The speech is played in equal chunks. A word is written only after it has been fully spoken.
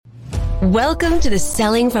Welcome to the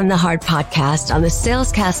Selling from the Heart podcast on the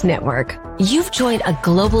Salescast Network. You've joined a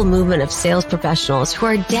global movement of sales professionals who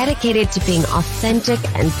are dedicated to being authentic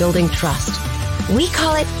and building trust. We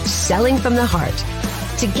call it Selling from the Heart.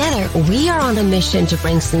 Together, we are on a mission to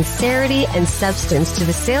bring sincerity and substance to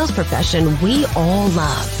the sales profession we all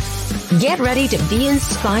love. Get ready to be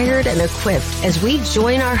inspired and equipped as we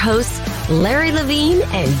join our hosts, Larry Levine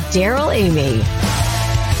and Daryl Amy.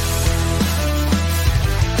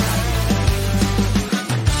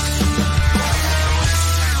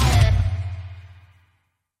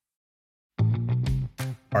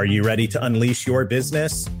 Are you ready to unleash your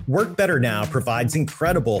business? Work Better Now provides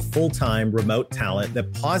incredible full-time remote talent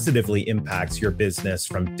that positively impacts your business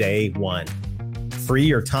from day one. Free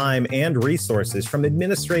your time and resources from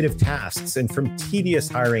administrative tasks and from tedious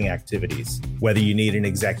hiring activities. Whether you need an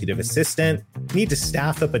executive assistant, need to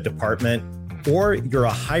staff up a department, or you're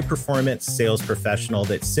a high-performance sales professional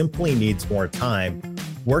that simply needs more time,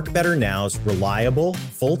 Work Better Now's reliable,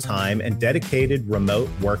 full-time, and dedicated remote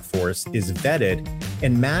workforce is vetted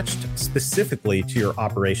and matched specifically to your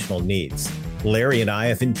operational needs. Larry and I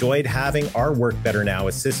have enjoyed having our Work Better Now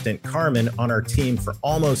assistant, Carmen, on our team for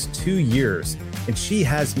almost 2 years, and she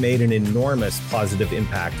has made an enormous positive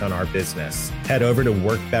impact on our business. Head over to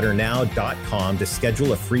workbetternow.com to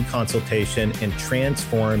schedule a free consultation and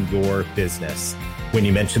transform your business. When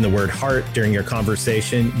you mention the word heart during your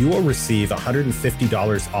conversation, you will receive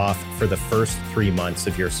 $150 off for the first 3 months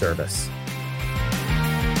of your service.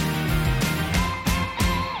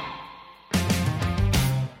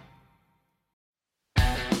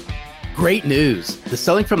 Great news! The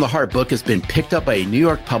Selling from the Heart book has been picked up by a New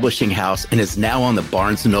York publishing house and is now on the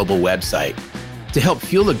Barnes & Noble website. To help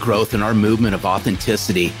fuel the growth in our movement of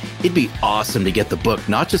authenticity, it'd be awesome to get the book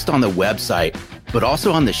not just on the website, but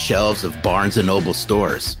also on the shelves of Barnes & Noble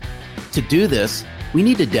stores. To do this, we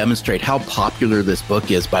need to demonstrate how popular this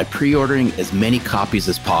book is by pre-ordering as many copies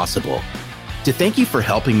as possible. To thank you for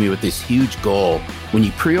helping me with this huge goal, when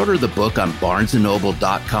you pre-order the book on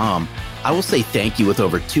barnesandnoble.com, I will say thank you with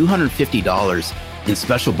over $250 in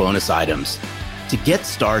special bonus items. To get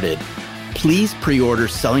started, please pre-order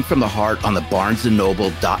Selling from the Heart on the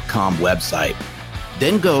barnesandnoble.com website.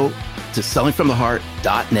 Then go to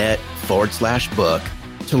sellingfromtheheart.net/book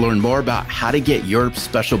to learn more about how to get your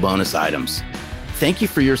special bonus items. Thank you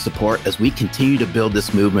for your support as we continue to build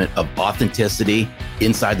this movement of authenticity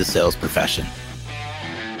inside the sales profession.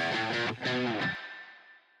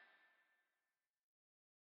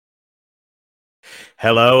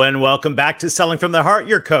 Hello and welcome back to Selling from the Heart.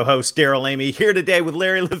 Your co-host, Daryl Amy, here today with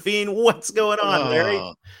Larry Levine. What's going on, Larry?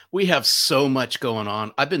 We have so much going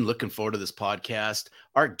on. I've been looking forward to this podcast.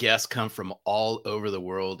 Our guests come from all over the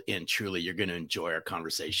world, and truly, you're going to enjoy our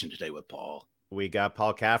conversation today with Paul. We got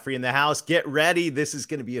Paul Caffrey in the house. Get ready. This is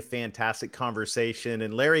going to be a fantastic conversation.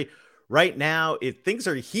 And Larry, right now, things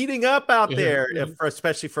are heating up out there,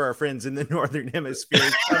 especially for our friends in the Northern Hemisphere.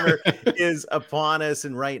 Summer is upon us.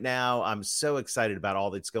 And right now, I'm so excited about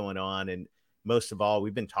all that's going on. And most of all,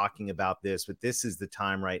 we've been talking about this, but this is the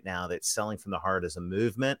time right now that Selling from the Heart as a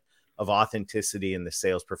movement of authenticity in the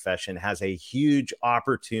sales profession has a huge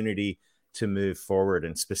opportunity to move forward.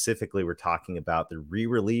 And specifically, we're talking about the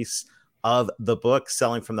re-release of the book,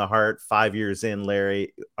 Selling from the Heart, 5 years in,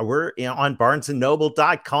 Larry. We're on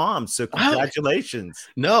barnesandnoble.com. So congratulations.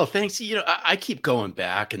 No, thanks. I keep going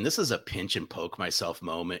back, and this is a pinch and poke myself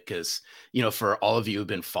moment because, for all of you who've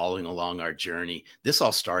been following along our journey, this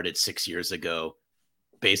all started 6 years ago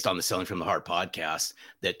based on the Selling from the Heart podcast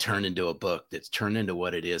that turned into a book that's turned into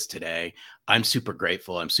what it is today. I'm super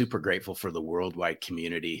grateful. I'm super grateful for the worldwide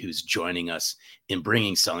community who's joining us in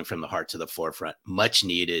bringing Selling from the Heart to the forefront. Much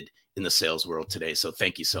needed in the sales world today. So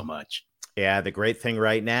thank you so much. Yeah, the great thing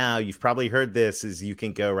right now, you've probably heard this, is you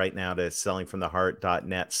can go right now to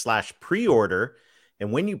sellingfromtheheart.net/pre-order.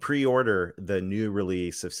 And when you pre-order the new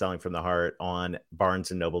release of Selling from the Heart on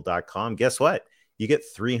barnesandnoble.com, guess what? You get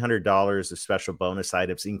 $300 of special bonus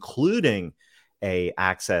items, including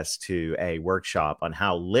access to a workshop on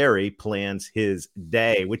how Larry plans his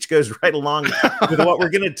day, which goes right along with what we're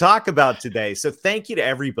going to talk about today. So thank you to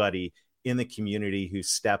everybody in the community who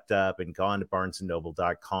stepped up and gone to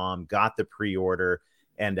barnesandnoble.com, got the pre-order,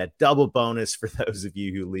 and a double bonus for those of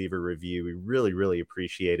you who leave a review. We really, really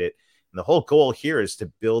appreciate it. And the whole goal here is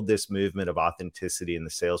to build this movement of authenticity in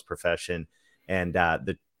the sales profession. And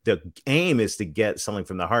the aim is to get Selling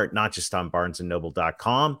from the Heart, not just on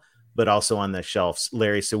barnesandnoble.com, but also on the shelves,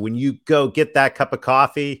 Larry. So when you go get that cup of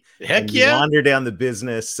coffee and you wander down the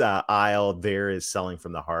business aisle, there is Selling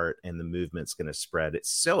from the Heart, and the movement's going to spread. It's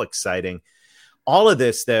so exciting. All of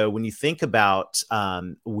this, though, when you think about,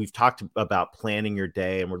 we've talked about planning your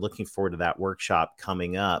day, and we're looking forward to that workshop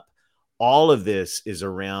coming up. All of this is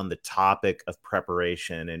around the topic of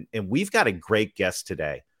preparation. And we've got a great guest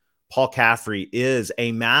today. Paul Caffrey is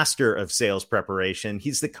a master of sales preparation.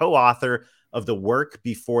 He's the co-author of The Work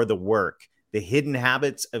Before the Work, the hidden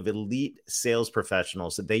habits of elite sales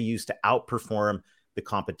professionals that they use to outperform the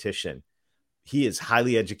competition. He is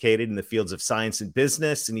highly educated in the fields of science and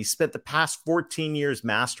business, and he spent the past 14 years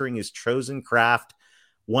mastering his chosen craft,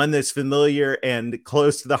 one that's familiar and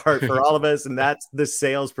close to the heart for all of us, and that's the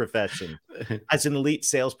sales profession. As an elite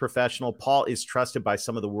sales professional, Paul is trusted by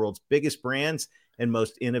some of the world's biggest brands and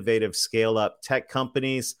most innovative scale-up tech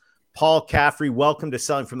companies. Paul Caffrey, welcome to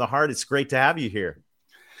Selling from the Heart. It's great to have you here.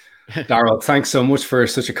 Darryl, thanks so much for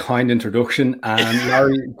such a kind introduction. And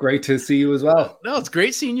Larry, great to see you as well. No, it's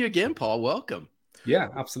great seeing you again, Paul. Welcome. Yeah,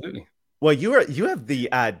 absolutely. Well, you have the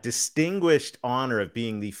distinguished honor of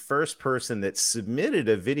being the first person that submitted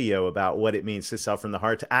a video about what it means to sell from the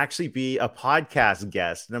heart to actually be a podcast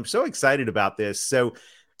guest. And I'm so excited about this. So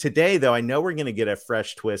today, though, I know we're going to get a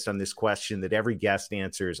fresh twist on this question that every guest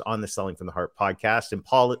answers on the Selling from the Heart podcast. And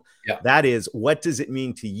Paul, That is, what does it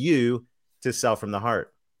mean to you to sell from the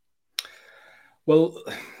heart? Well,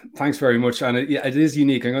 thanks very much. And it is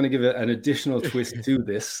unique. I'm going to give it an additional twist to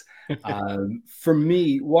this. For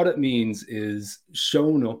me, what it means is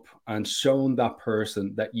showing up and showing that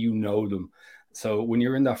person that you know them. So when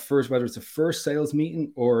you're in that first, whether it's a first sales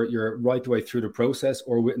meeting or you're right the way through the process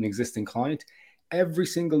or with an existing client, every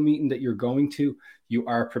single meeting that you're going to, you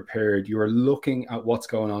are prepared. You are looking at what's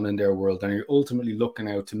going on in their world, and you're ultimately looking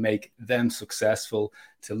out to make them successful,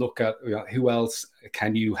 to look at who else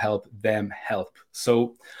can you help them help.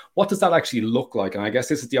 So what does that actually look like? And I guess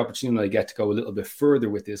this is the opportunity I get to go a little bit further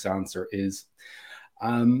with this answer is,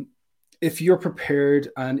 if you're prepared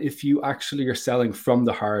and if you actually are selling from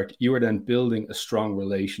the heart, you are then building a strong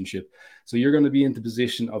relationship. So you're going to be in the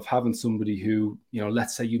position of having somebody who,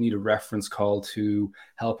 let's say you need a reference call to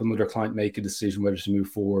help another client make a decision whether to move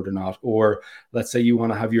forward or not. Or let's say you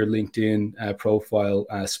want to have your LinkedIn profile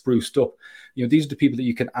spruced up. These are the people that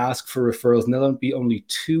you can ask for referrals, and they'll be only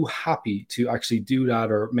too happy to actually do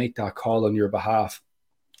that or make that call on your behalf.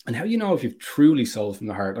 And how you know if you've truly sold from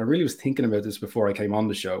the heart, I really was thinking about this before I came on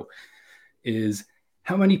the show, is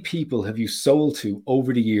how many people have you sold to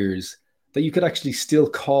over the years that you could actually still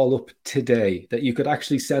call up today, that you could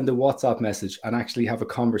actually send a WhatsApp message and actually have a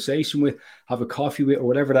conversation with, have a coffee with, or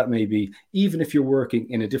whatever that may be, even if you're working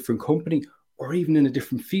in a different company or even in a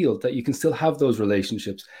different field, that you can still have those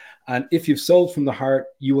relationships. And if you've sold from the heart,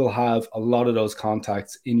 you will have a lot of those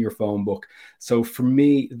contacts in your phone book. So for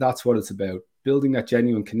me, that's what it's about. Building that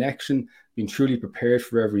genuine connection, being truly prepared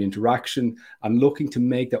for every interaction, and looking to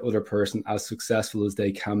make that other person as successful as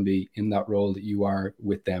they can be in that role that you are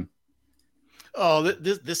with them. Oh,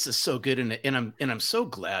 this is so good, and I'm so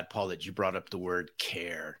glad, Paul, that you brought up the word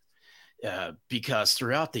care, because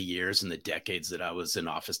throughout the years and the decades that I was in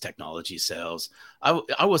office technology sales,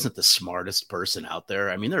 I wasn't the smartest person out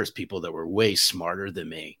there. I mean, there's people that were way smarter than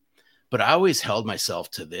me, but I always held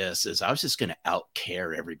myself to this as I was just going to out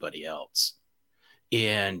care everybody else.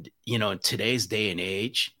 And, in today's day and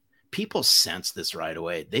age, people sense this right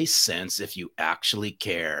away. They sense if you actually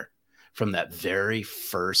care from that very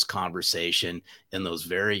first conversation in those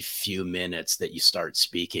very few minutes that you start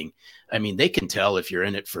speaking. I mean, they can tell if you're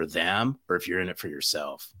in it for them or if you're in it for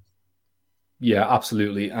yourself. Yeah,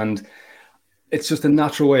 absolutely. And it's just a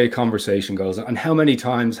natural way a conversation goes. And how many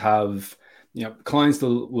times have clients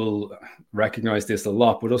will recognize this a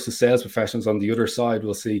lot, but us as sales professionals on the other side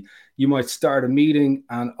will see you might start a meeting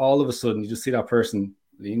and all of a sudden you just see that person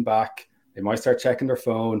lean back. They might start checking their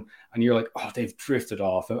phone and you're like, oh, they've drifted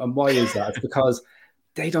off. And why is that? It's because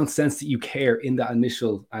they don't sense that you care in that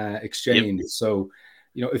initial exchange. Yep. So,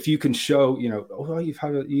 if you can show, oh,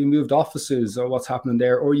 you moved offices, or what's happening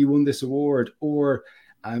there, or you won this award, or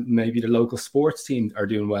maybe the local sports team are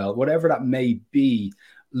doing well, whatever that may be,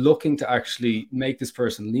 looking to actually make this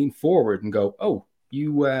person lean forward and go, oh,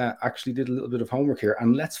 you actually did a little bit of homework here.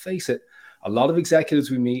 And let's face it, a lot of executives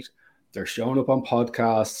we meet, they're showing up on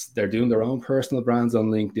podcasts, they're doing their own personal brands on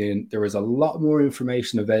LinkedIn. There is a lot more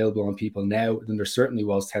information available on people now than there certainly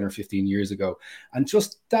was 10 or 15 years ago. And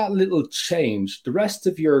just that little change, the rest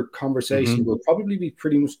of your conversation will probably be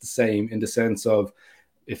pretty much the same, in the sense of,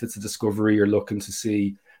 if it's a discovery, you're looking to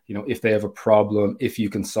see if they have a problem, if you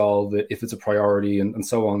can solve it, if it's a priority, and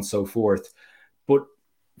so on and so forth. But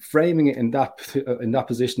framing it in that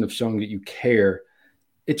position of showing that you care,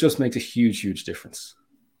 it just makes a huge, huge difference.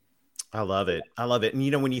 I love it.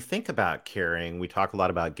 And, when you think about caring, we talk a lot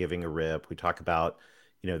about giving a rip. We talk about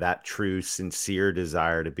that true, sincere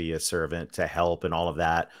desire to be a servant, to help and all of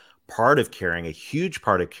that. Part of caring, a huge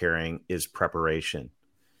part of caring, is preparation.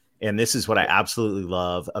 And this is what I absolutely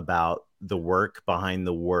love about the work behind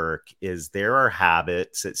the work is there are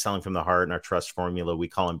habits at Selling from the Heart in our trust formula. We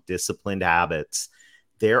call them disciplined habits.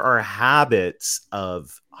 There are habits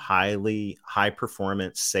of high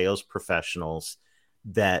performance sales professionals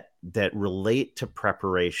that relate to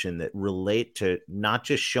preparation, that relate to not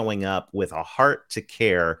just showing up with a heart to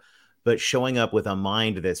care, but showing up with a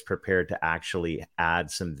mind that's prepared to actually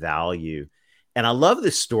add some value. And I love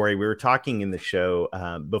this story. We were talking in the show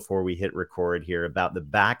before we hit record here about the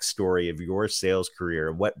backstory of your sales career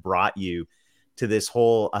and what brought you to this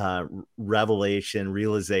whole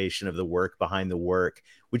realization of the work behind the work.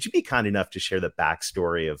 Would you be kind enough to share the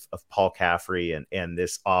backstory of Paul Caffrey and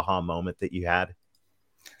this aha moment that you had?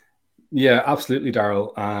 Yeah, absolutely,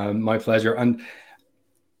 Daryl. My pleasure. And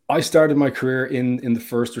I started my career in the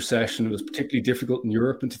first recession. It was particularly difficult in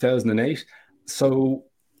Europe in 2008. So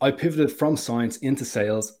I pivoted from science into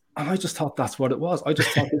sales, and I just thought that's what it was. I just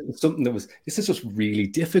thought this was something this is just really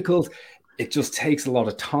difficult. It just takes a lot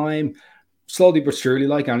of time. Slowly but surely,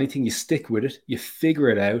 like anything, you stick with it, you figure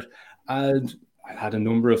it out. And I had a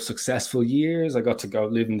number of successful years. I got to go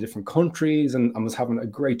live in different countries and I was having a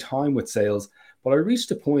great time with sales. But I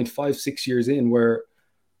reached a point 5-6 years in where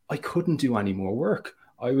I couldn't do any more work.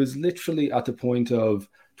 I was literally at the point of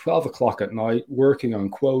 12 o'clock at night, working on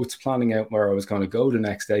quotes, planning out where I was going to go the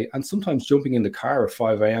next day, and sometimes jumping in the car at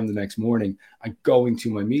 5 a.m. the next morning and going to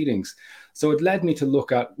my meetings. So it led me to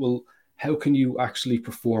look at, well, how can you actually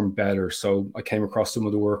perform better? So I came across some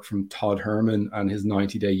of the work from Todd Herman and his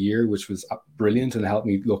 90-day year, which was brilliant and helped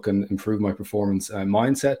me look and improve my performance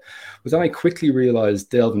mindset. But then I quickly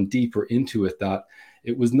realized, delving deeper into it, that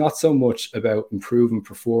it was not so much about improving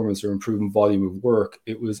performance or improving volume of work.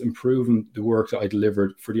 It was improving the work that I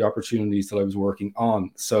delivered for the opportunities that I was working on.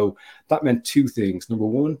 So that meant two things. Number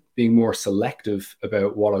one, being more selective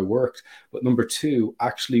about what I worked. But number two,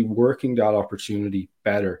 actually working that opportunity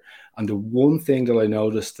better. And the one thing that I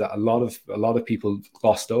noticed that a lot of people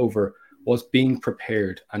glossed over was being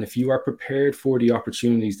prepared. And if you are prepared for the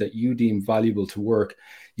opportunities that you deem valuable to work,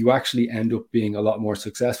 you actually end up being a lot more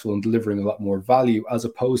successful and delivering a lot more value, as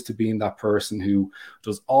opposed to being that person who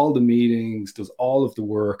does all the meetings, does all of the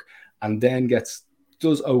work, and then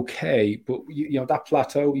does okay. But you know that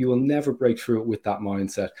plateau, you will never break through it with that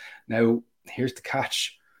mindset. Now, here's the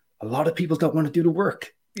catch. A lot of people don't want to do the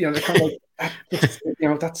work. They're kind of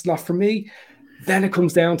like, that's not for me. Then it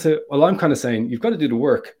comes down to, well, I'm kind of saying you've got to do the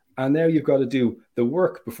work. And now you've got to do the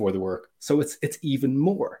work before the work. So it's even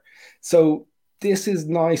more. So this is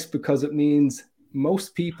nice because it means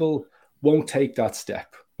most people won't take that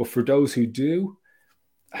step. But for those who do,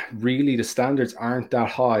 really the standards aren't that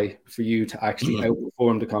high for you to actually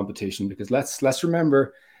outperform the competition. Because let's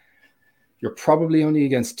remember, you're probably only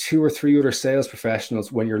against 2 or 3 other sales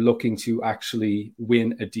professionals when you're looking to actually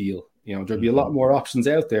win a deal. There'll be a lot more options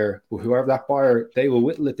out there, but whoever that buyer, they will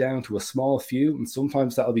whittle it down to a small few. And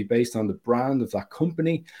sometimes that'll be based on the brand of that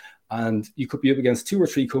company. And you could be up against 2 or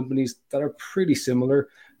 3 companies that are pretty similar,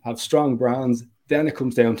 have strong brands. Then it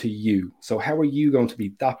comes down to you. So how are you going to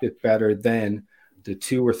be that bit better than the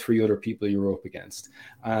 2 or 3 other people you're up against?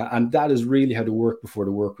 And that is really how the work before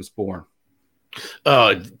the work was born.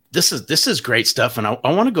 This is great stuff. And I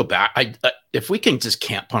want to go back. If we can just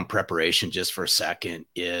camp on preparation just for a second,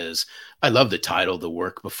 I love the title, The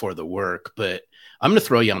Work Before the Work, but I'm going to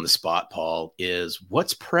throw you on the spot, Paul, is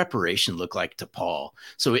what's preparation look like to Paul?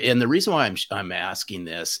 So, and the reason why I'm asking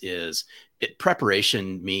this is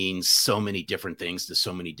preparation means so many different things to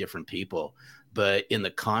so many different people, but in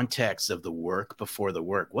the context of the work before the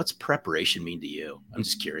work, what's preparation mean to you? I'm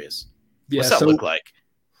just curious. What's that look like?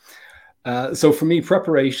 So for me,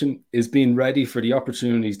 preparation is being ready for the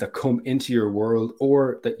opportunities that come into your world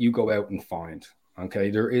or that you go out and find.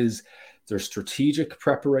 Okay, there's strategic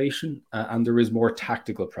preparation and there is more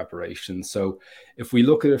tactical preparation. So if we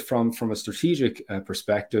look at it from a strategic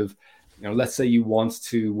perspective, let's say you want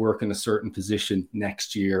to work in a certain position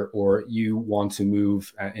next year, or you want to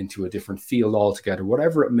move into a different field altogether,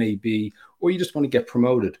 whatever it may be, or you just want to get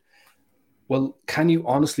promoted. Well, can you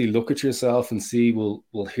honestly look at yourself and see, well,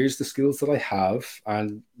 here's the skills that I have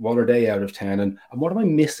and what are they out of 10 and what am I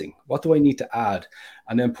missing? What do I need to add?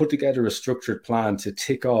 And then put together a structured plan to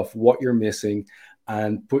tick off what you're missing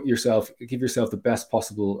and give yourself the best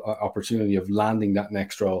possible opportunity of landing that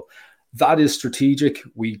next role. That is strategic.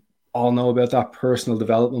 We all know about that, personal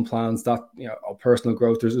development plans, that personal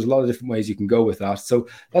growth. There's a lot of different ways you can go with that. So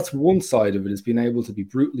that's one side of it, is being able to be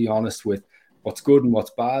brutally honest with what's good and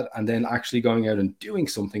what's bad, and then actually going out and doing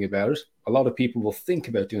something about it. A lot of people will think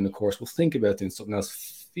about doing the course, will think about doing something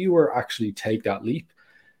else. Fewer actually take that leap.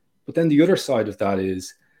 But then the other side of that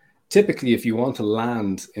is, typically, if you want to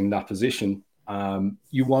land in that position,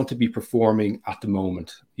 you want to be performing at the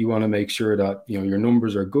moment. You want to make sure that your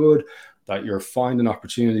numbers are good, that you're finding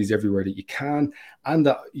opportunities everywhere that you can, and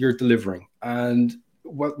that you're delivering. And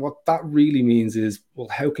what that really means is, well,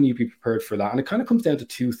 how can you be prepared for that? And it kind of comes down to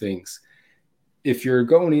two things. If you're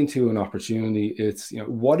going into an opportunity, it's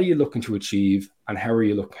what are you looking to achieve, and how are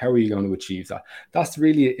you going to achieve that? That's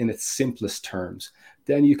really in its simplest terms.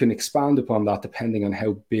 Then you can expand upon that depending on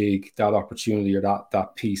how big that opportunity or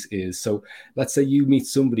that piece is. So let's say you meet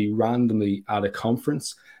somebody randomly at a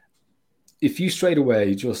conference. If you straight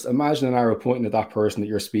away just imagine an arrow pointing at that person that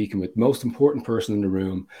you're speaking with, most important person in the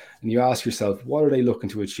room, and you ask yourself, what are they looking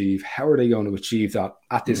to achieve? How are they going to achieve that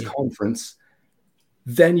at this conference?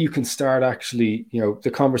 Then you can start actually,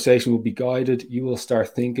 the conversation will be guided. You will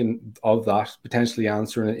start thinking of that, potentially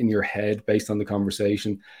answering it in your head based on the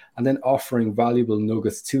conversation, and then offering valuable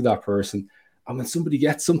nuggets to that person. And when somebody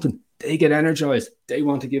gets something, they get energized. They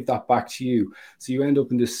want to give that back to you. So you end up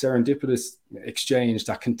in this serendipitous exchange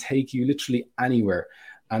that can take you literally anywhere.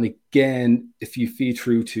 And again, if you feed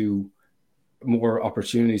through to more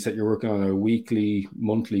opportunities that you're working on a weekly,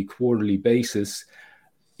 monthly, quarterly basis,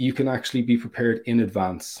 you can actually be prepared in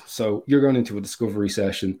advance. So you're going into a discovery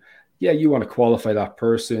session. Yeah, you want to qualify that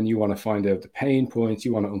person. You want to find out the pain points.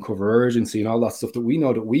 You want to uncover urgency and all that stuff that we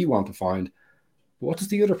know that we want to find. But what does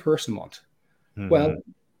the other person want? Mm-hmm. Well,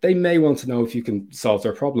 they may want to know if you can solve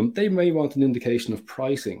their problem. They may want an indication of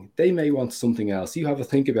pricing. They may want something else. You have to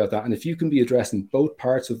think about that. And if you can be addressing both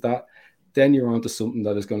parts of that, then you're onto something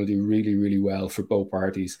that is going to do really, really well for both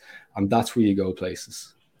parties. And that's where you go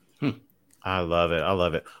places. I love it. I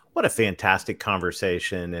love it. What a fantastic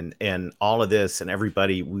conversation. And all of this, and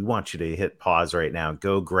everybody, we want you to hit pause right now.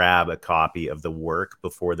 Go grab a copy of The Work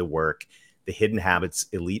Before the Work, The Hidden Habits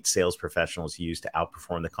Elite Sales Professionals Use to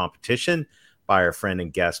Outperform the Competition, by our friend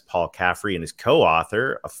and guest, Paul Caffrey, and his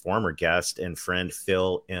co-author, a former guest and friend,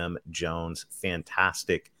 Phil M. Jones.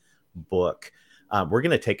 Fantastic book. We're going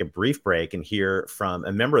to take a brief break and hear from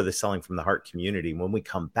a member of the Selling from the Heart community. When we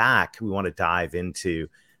come back, we want to dive into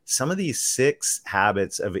some of these 6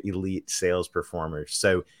 habits of elite sales performers.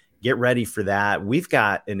 So get ready for that. We've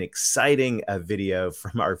got an exciting video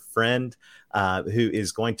from our friend who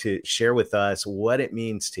is going to share with us what it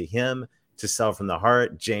means to him to sell from the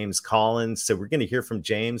heart, James Collins. So we're going to hear from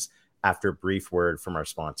James after a brief word from our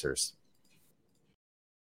sponsors.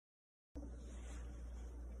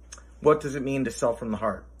 What does it mean to sell from the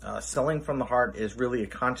heart? Selling from the heart is really a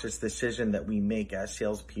conscious decision that we make as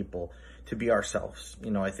salespeople to be ourselves.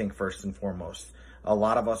 I think first and foremost, a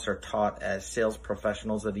lot of us are taught as sales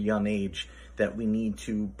professionals at a young age that we need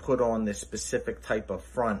to put on this specific type of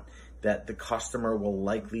front that the customer will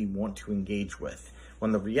likely want to engage with.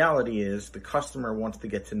 When the reality is the customer wants to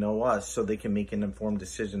get to know us so they can make an informed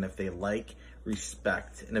decision if they like,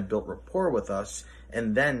 respect, and have built rapport with us,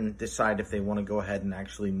 and then decide if they want to go ahead and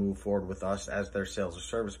actually move forward with us as their sales or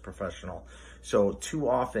service professional. So too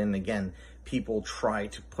often, again, people try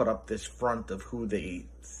to put up this front of who they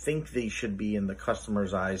think they should be in the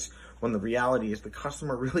customer's eyes, when the reality is the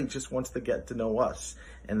customer really just wants to get to know us.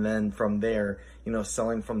 And then from there,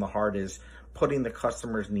 selling from the heart is putting the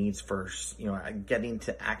customer's needs first, getting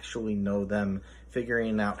to actually know them,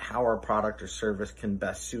 figuring out how our product or service can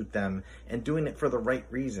best suit them, and doing it for the right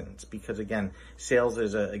reasons. Because again, sales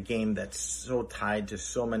is a game that's so tied to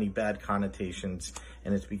so many bad connotations,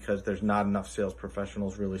 and it's because there's not enough sales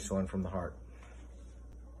professionals really selling from the heart.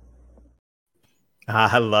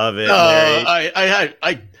 I love it.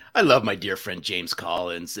 I love my dear friend James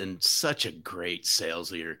Collins, and such a great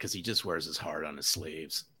sales leader because he just wears his heart on his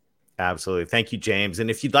sleeves. Absolutely. Thank you, James. And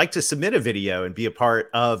if you'd like to submit a video and be a part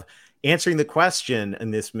of answering the question in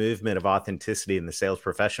this movement of authenticity in the sales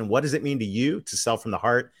profession, what does it mean to you to sell from the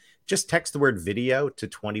heart? Just text the word video to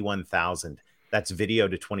 21,000. That's video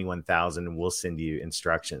to 21,000, and we'll send you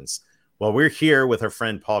instructions. Well, we're here with our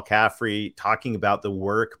friend Paul Caffrey talking about the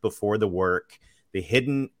work before the work, the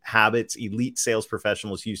hidden habits elite sales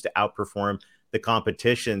professionals use to outperform the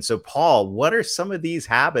competition. So, Paul, what are some of these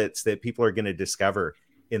habits that people are going to discover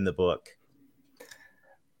in the book?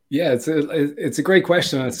 Yeah, it's a great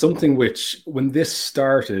question. And it's something which, when this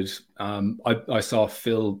started, I saw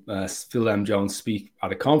Phil M. Jones speak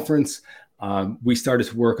at a conference. We started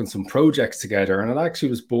to work on some projects together, and it actually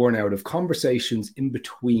was born out of conversations in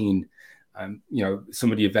between,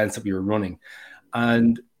 some of the events that we were running.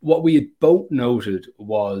 And what we had both noted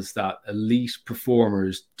was that elite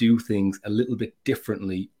performers do things a little bit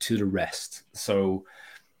differently to the rest. So,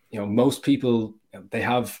 most people, they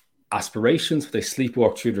have aspirations, but they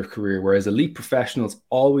sleepwalk through their career. Whereas elite professionals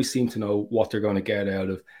always seem to know what they're going to get out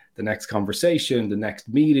of the next conversation, the next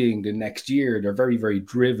meeting, the next year. They're very, very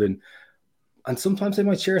driven. And sometimes they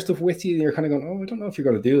might share stuff with you and you're kind of going, oh, I don't know if you're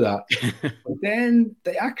going to do that. But then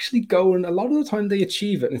they actually go, and a lot of the time they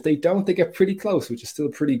achieve it. And if they don't, they get pretty close, which is still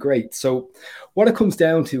pretty great. So what it comes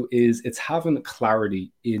down to is it's having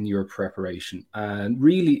clarity in your preparation, and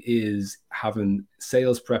really is having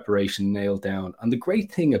sales preparation nailed down. And the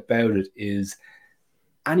great thing about it is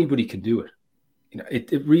anybody can do it. You know,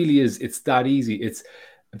 it really is. It's that easy. It's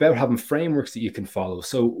about having frameworks that you can follow.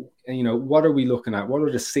 So, you know, what are we looking at? What are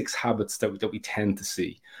the 6 habits that we tend to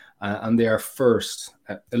see? And they are, first,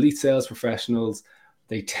 elite sales professionals,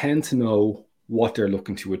 they tend to know what they're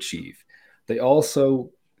looking to achieve. They also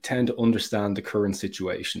tend to understand the current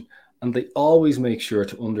situation. And they always make sure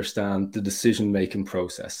to understand the decision-making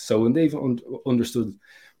process. So when they've understood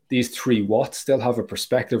these 3 whats, they'll have a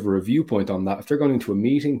perspective or a viewpoint on that. If they're going into a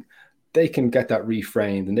meeting, they can get that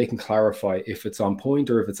reframed and they can clarify if it's on point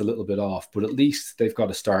or if it's a little bit off, but at least they've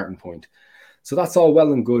got a starting point. So that's all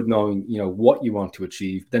well and good knowing, you know, what you want to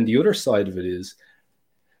achieve. Then the other side of it is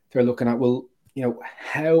they're looking at, well, you know,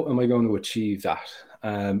 how am I going to achieve that?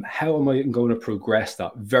 How am I going to progress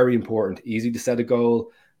that? Very important. Easy to set a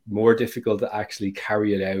goal, more difficult to actually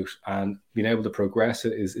carry it out, and being able to progress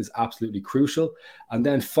it is absolutely crucial. And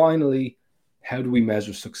then finally, how do we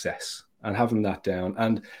measure success? And having that down.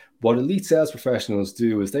 And what elite sales professionals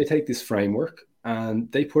do is they take this framework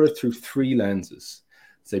and they put it through 3 lenses.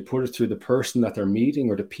 So they put it through the person that they're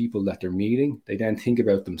meeting or the people that they're meeting. They then think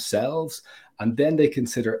about themselves, and then they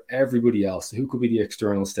consider everybody else. Who could be the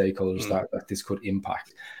external stakeholders that this could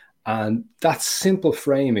impact? And that simple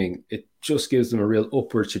framing, it just gives them a real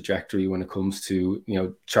upward trajectory when it comes to, you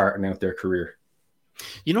know, charting out their career.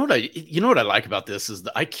 You know what I like about this is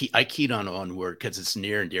that I keyed on one word because it's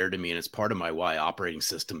near and dear to me, and it's part of my why operating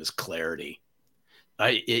system is clarity.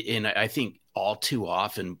 I think all too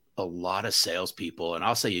often a lot of salespeople, and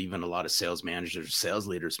I'll say even a lot of sales managers, sales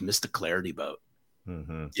leaders, miss the clarity boat.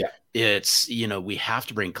 Mm-hmm. Yeah, it's, you know, we have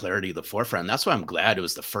to bring clarity to the forefront. And that's why I'm glad it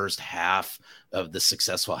was the first half of the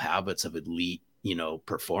successful habits of elite, you know,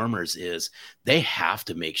 performers, is they have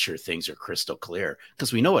to make sure things are crystal clear,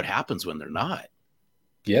 because we know what happens when they're not.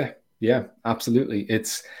 Yeah, absolutely.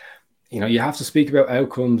 It's, you know, you have to speak about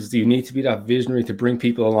outcomes. You need to be that visionary to bring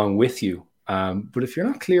people along with you. But if you're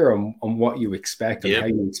not clear on what you expect and how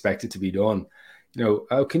you expect it to be done, you know,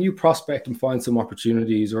 how can you prospect and find some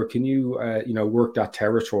opportunities, or can you, you know, work that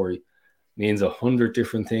territory? Means 100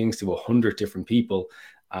 different things to 100 different people.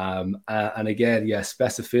 And again,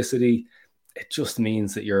 specificity, it just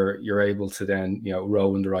means that you're able to then, you know,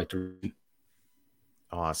 row in the right direction.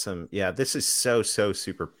 Awesome. Yeah, this is so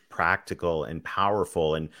super practical and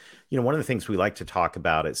powerful. And, you know, one of the things we like to talk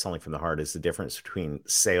about at Selling from the Heart is the difference between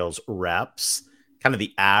sales reps, kind of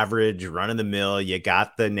the average run of the mill, you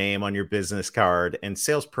got the name on your business card, and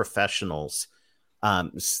sales professionals.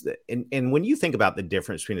 And when you think about the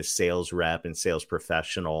difference between a sales rep and sales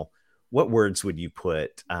professional, what words would you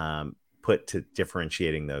put to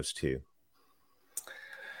differentiating those two?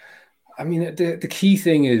 I mean, the key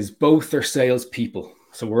thing is both are salespeople.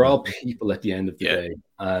 So we're all people at the end of the day.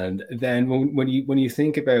 And then when you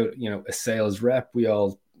think about, you know, a sales rep,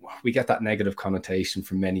 we get that negative connotation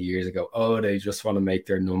from many years ago. Oh, they just want to make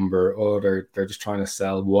their number. Oh, they're just trying to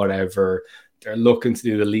sell whatever. They're looking to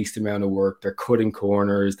do the least amount of work. They're cutting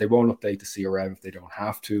corners. They won't update the CRM if they don't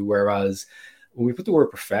have to. Whereas when we put the word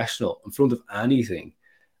professional in front of anything,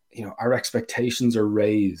 you know, our expectations are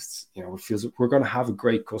raised. You know, it feels like we're going to have a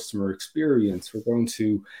great customer experience. We're going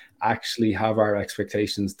to actually have our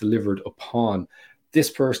expectations delivered upon. This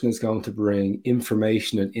person is going to bring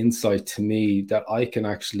information and insight to me that I can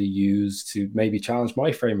actually use to maybe challenge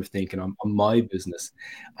my frame of thinking on my business.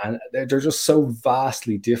 And they're just so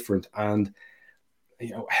vastly different. And,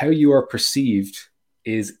 you know, how you are perceived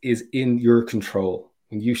is in your control.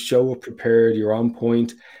 When you show up prepared, you're on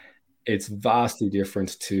point, it's vastly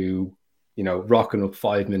different to, you know, rocking up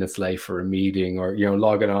 5 minutes late for a meeting, or, you know,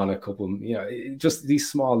 logging on a couple, you know, just these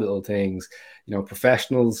small little things. You know,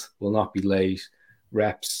 professionals will not be late.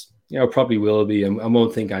 Reps, you know, probably will be, and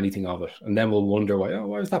won't think anything of it. And then we'll wonder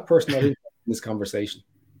why is that person not in this conversation?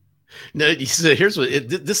 No, so here's what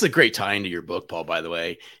this is a great tie into your book, Paul, by the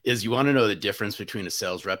way, is you want to know the difference between a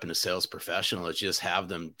sales rep and a sales professional. Is just have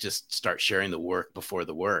them just start sharing the work before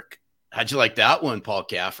the work. How'd you like that one, Paul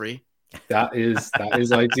Caffrey? That is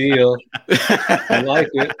ideal. I like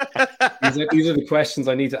it. These are the questions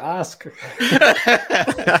I need to ask.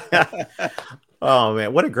 Oh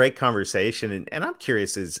man, what a great conversation. And I'm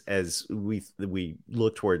curious, as we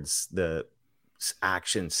look towards the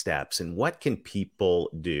action steps, and what can people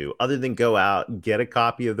do other than go out and get a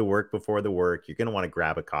copy of The Work Before the Work? You're going to want to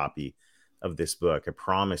grab a copy of this book, I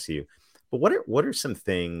promise you. But what are some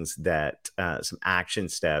things that some action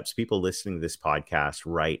steps people listening to this podcast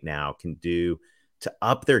right now can do to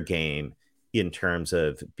up their game in terms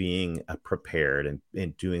of being prepared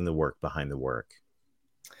and doing the work behind the work?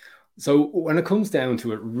 So when it comes down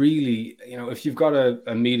to it, really, if you've got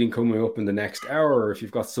a meeting coming up in the next hour, or if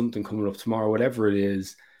you've got something coming up tomorrow, whatever it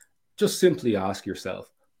is, just simply ask yourself,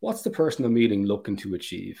 what's the person I'm meeting looking to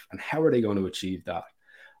achieve, and how are they going to achieve that?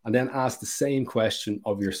 And then ask the same question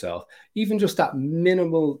of yourself. Even just that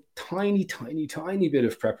minimal, tiny bit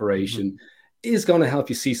of preparation is going to help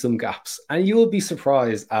you see some gaps. And you'll be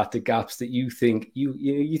surprised at the gaps that you think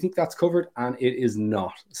you think that's covered, and it is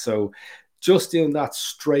not. So just doing that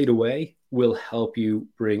straight away will help you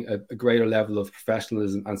bring a greater level of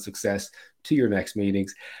professionalism and success to your next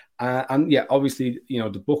meetings. And yeah, obviously,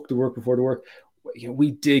 the book, The Work Before the Work, we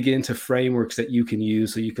dig into frameworks that you can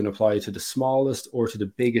use so you can apply to the smallest or to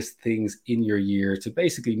the biggest things in your year to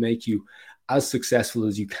basically make you as successful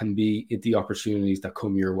as you can be at the opportunities that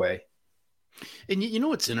come your way. And you know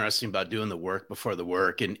what's interesting about doing the work before the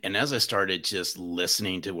work, and as I started just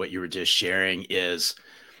listening to what you were just sharing, is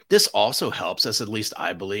this also helps us, at least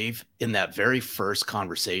I believe, in that very first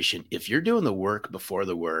conversation. If you're doing the work before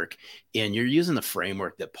the work and you're using the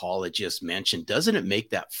framework that Paul had just mentioned, doesn't it make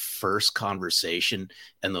that first conversation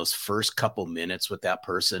and those first couple minutes with that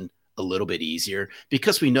person a little bit easier?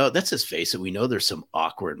 Because we know, let's just face it, we know there's some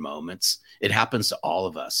awkward moments. It happens to all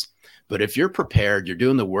of us. But if you're prepared, you're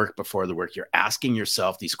doing the work before the work, you're asking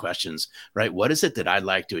yourself these questions, right? What is it that I'd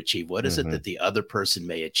like to achieve? What is it that the other person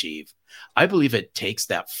may achieve? I believe it takes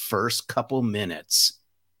that first couple minutes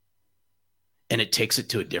and it takes it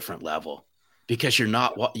to a different level, because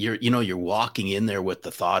you're walking in there with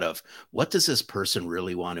the thought of, what does this person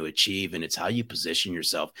really want to achieve? And it's how you position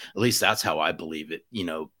yourself. At least that's how I believe it.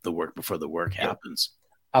 The work before the work happens.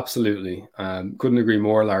 Absolutely. Couldn't agree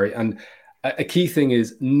more, Larry. And a key thing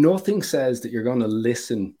is, nothing says that you're going to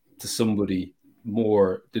listen to somebody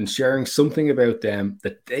more than sharing something about them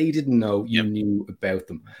that they didn't know you knew about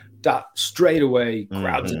them. That straight away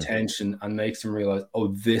grabs attention and makes them realize, oh,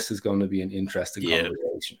 this is going to be an interesting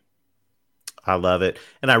conversation. I love it.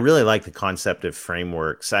 And I really like the concept of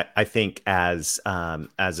frameworks. I think as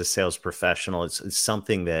a sales professional, it's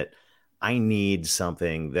something that I need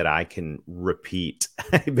something that I can repeat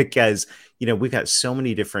because, we've got so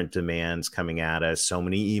many different demands coming at us, so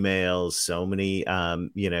many emails, so many,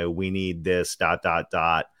 we need this ...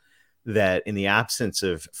 that in the absence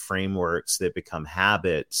of frameworks that become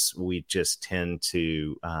habits, we just tend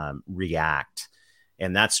to react.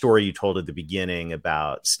 And that story you told at the beginning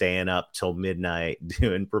about staying up till midnight,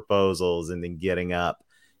 doing proposals, and then getting up,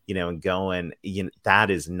 and going, that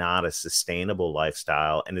is not a sustainable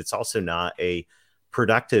lifestyle. And it's also not a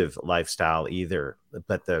productive lifestyle either.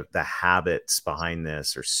 But the habits behind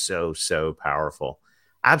this are so powerful.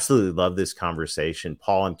 Absolutely love this conversation.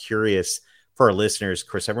 Paul, I'm curious for our listeners, of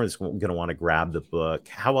course, everyone's going to want to grab the book.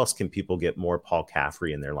 How else can people get more Paul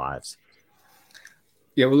Caffrey in their lives?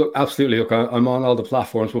 Yeah, well, look, absolutely. Look, I'm on all the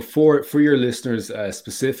platforms, but for your listeners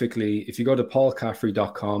specifically, if you go to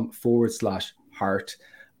paulcaffrey.com/heart,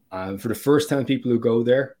 for the first 10 people who go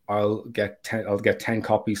there, I'll get 10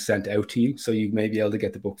 copies sent out to you, so you may be able to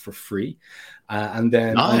get the book for free. And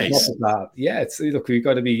then nice. On top of that, we've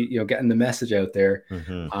got to be getting the message out there.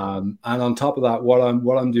 And on top of that, what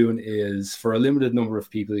I'm doing is, for a limited number of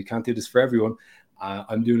people, you can't do this for everyone.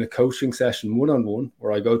 I'm doing a coaching session one-on-one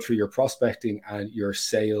where I go through your prospecting and your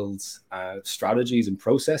sales strategies and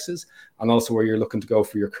processes, and also where you're looking to go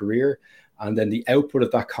for your career. And then the output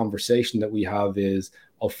of that conversation that we have is,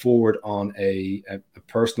 I'll forward on a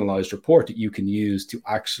personalized report that you can use to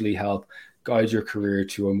actually help guide your career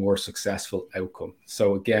to a more successful outcome.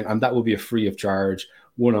 So again, and that will be a free of charge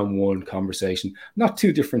one-on-one conversation, not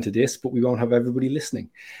too different to this, but we won't have everybody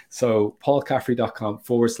listening. So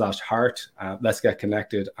paulcaffrey.com/heart. Let's get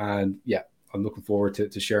connected. And yeah, I'm looking forward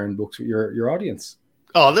to sharing books with your audience.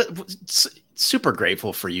 Oh, super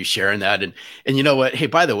grateful for you sharing that. And you know what? Hey,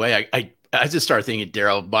 by the way, I just started thinking,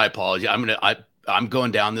 Daryl, my apology. I'm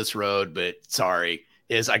going down this road, but sorry,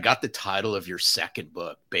 I got the title of your second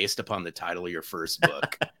book based upon the title of your first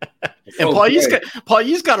book. And Paul, you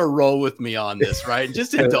just got to roll with me on this, right? And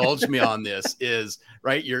just indulge me on this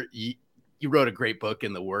right. You wrote a great book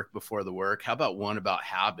in The Work Before the Work. How about one about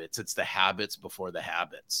habits? It's the habits before the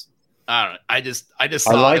habits. I don't know. I just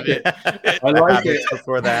thought of it. I like it.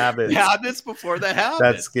 Before the habits. Habits before the habits.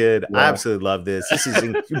 That's good. Yeah. I absolutely love this. This has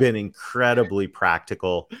been incredibly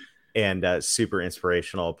practical. and super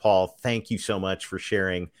inspirational. Paul, thank you so much for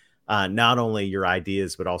sharing not only your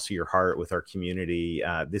ideas, but also your heart with our community.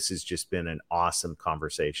 This has just been an awesome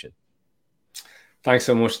conversation. Thanks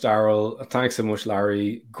so much, Daryl. Thanks so much,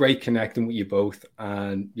 Larry. Great connecting with you both.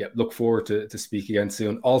 And yeah, look forward to speak again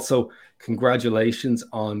soon. Also, congratulations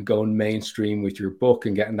on going mainstream with your book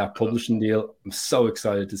and getting that publishing deal. I'm so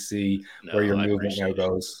excited to see where your movement now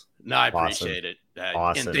goes. No, I appreciate it.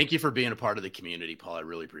 Awesome. And thank you for being a part of the community, Paul. I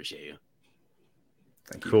really appreciate you.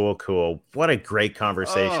 Thank you. Cool. What a great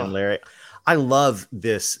conversation, Larry. I love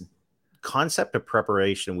this concept of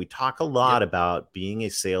preparation. We talk a lot about being a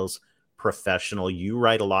sales professional. You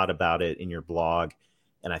write a lot about it in your blog.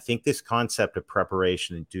 And I think this concept of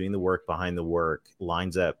preparation and doing the work behind the work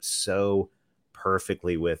lines up so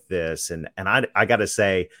perfectly with this. And I got to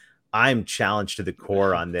say, I'm challenged to the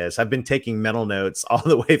core on this. I've been taking mental notes all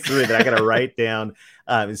the way through that I got to write down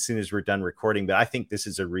as soon as we're done recording. But I think this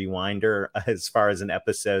is a rewinder as far as an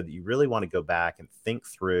episode that you really want to go back and think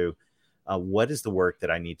through what is the work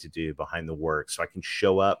that I need to do behind the work so I can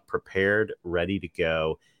show up prepared, ready to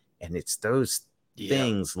go. And it's those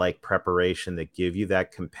things like preparation that give you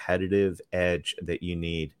that competitive edge that you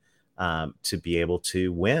need to be able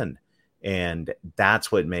to win. And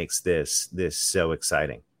that's what makes this so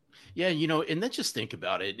exciting. Yeah, and then just think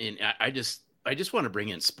about it. And I just want to bring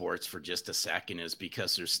in sports for just a second, is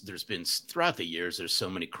because there's been throughout the years, there's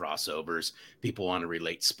so many crossovers. People want to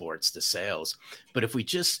relate sports to sales. But if we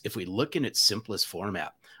look in its simplest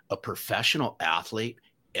format, a professional athlete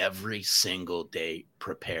every single day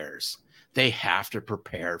prepares. They have to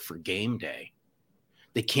prepare for game day.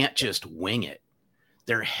 They can't just wing it.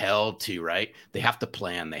 They're held to, right? They have to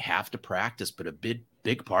plan, they have to practice, but a big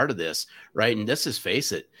part of this, right? And let's just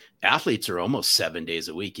face it, athletes are almost 7 days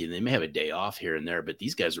a week, and they may have a day off here and there, but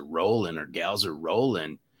these guys are rolling, or gals are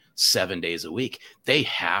rolling 7 days a week. They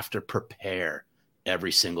have to prepare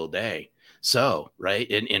every single day. So, right.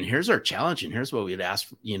 And here's our challenge. And here's what we'd ask,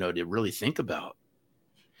 to really think about.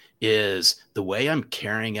 Is the way I'm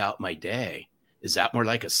carrying out my day, is that more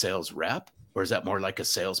like a sales rep, or is that more like a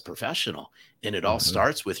sales professional? And it all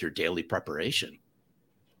starts with your daily preparation.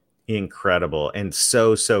 Incredible. And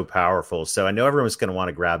so powerful. So I know everyone's going to want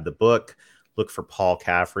to grab the book. Look for Paul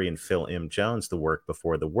Caffrey and Phil M. Jones, The Work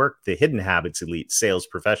Before the Work, the hidden habits elite sales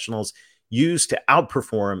professionals use to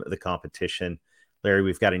outperform the competition. Larry,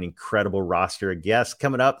 we've got an incredible roster of guests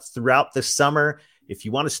coming up throughout the summer. If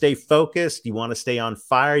you want to stay focused, you want to stay on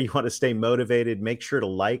fire, you want to stay motivated, make sure to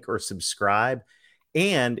like or subscribe.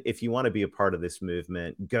 And if you want to be a part of this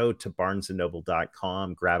movement, go to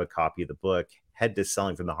barnesandnoble.com, grab a copy of the book, head to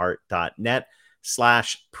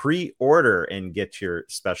sellingfromtheheart.net/pre-order and get your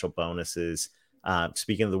special bonuses.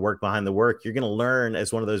 Speaking of the work behind the work, you're going to learn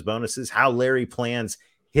as one of those bonuses how Larry plans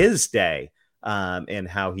his day and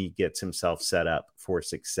how he gets himself set up for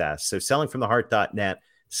success. So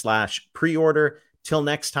sellingfromtheheart.net/pre-order. Till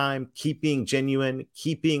next time, keep being genuine,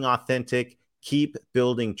 keep being authentic, keep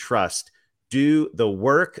building trust. Do the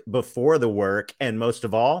work before the work, and most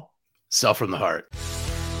of all, sell from the heart.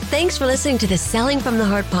 Thanks for listening to the Selling from the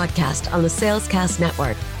Heart podcast on the Salescast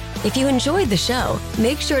Network. If you enjoyed the show,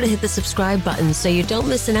 make sure to hit the subscribe button so you don't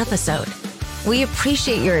miss an episode. We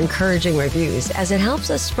appreciate your encouraging reviews as it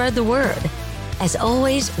helps us spread the word. As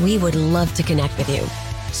always, we would love to connect with you.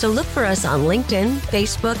 So look for us on LinkedIn,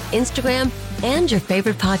 Facebook, Instagram, and your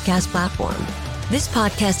favorite podcast platform. This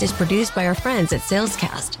podcast is produced by our friends at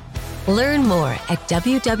Salescast. Learn more at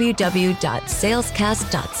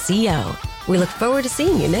www.salescast.co. We look forward to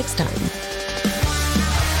seeing you next time.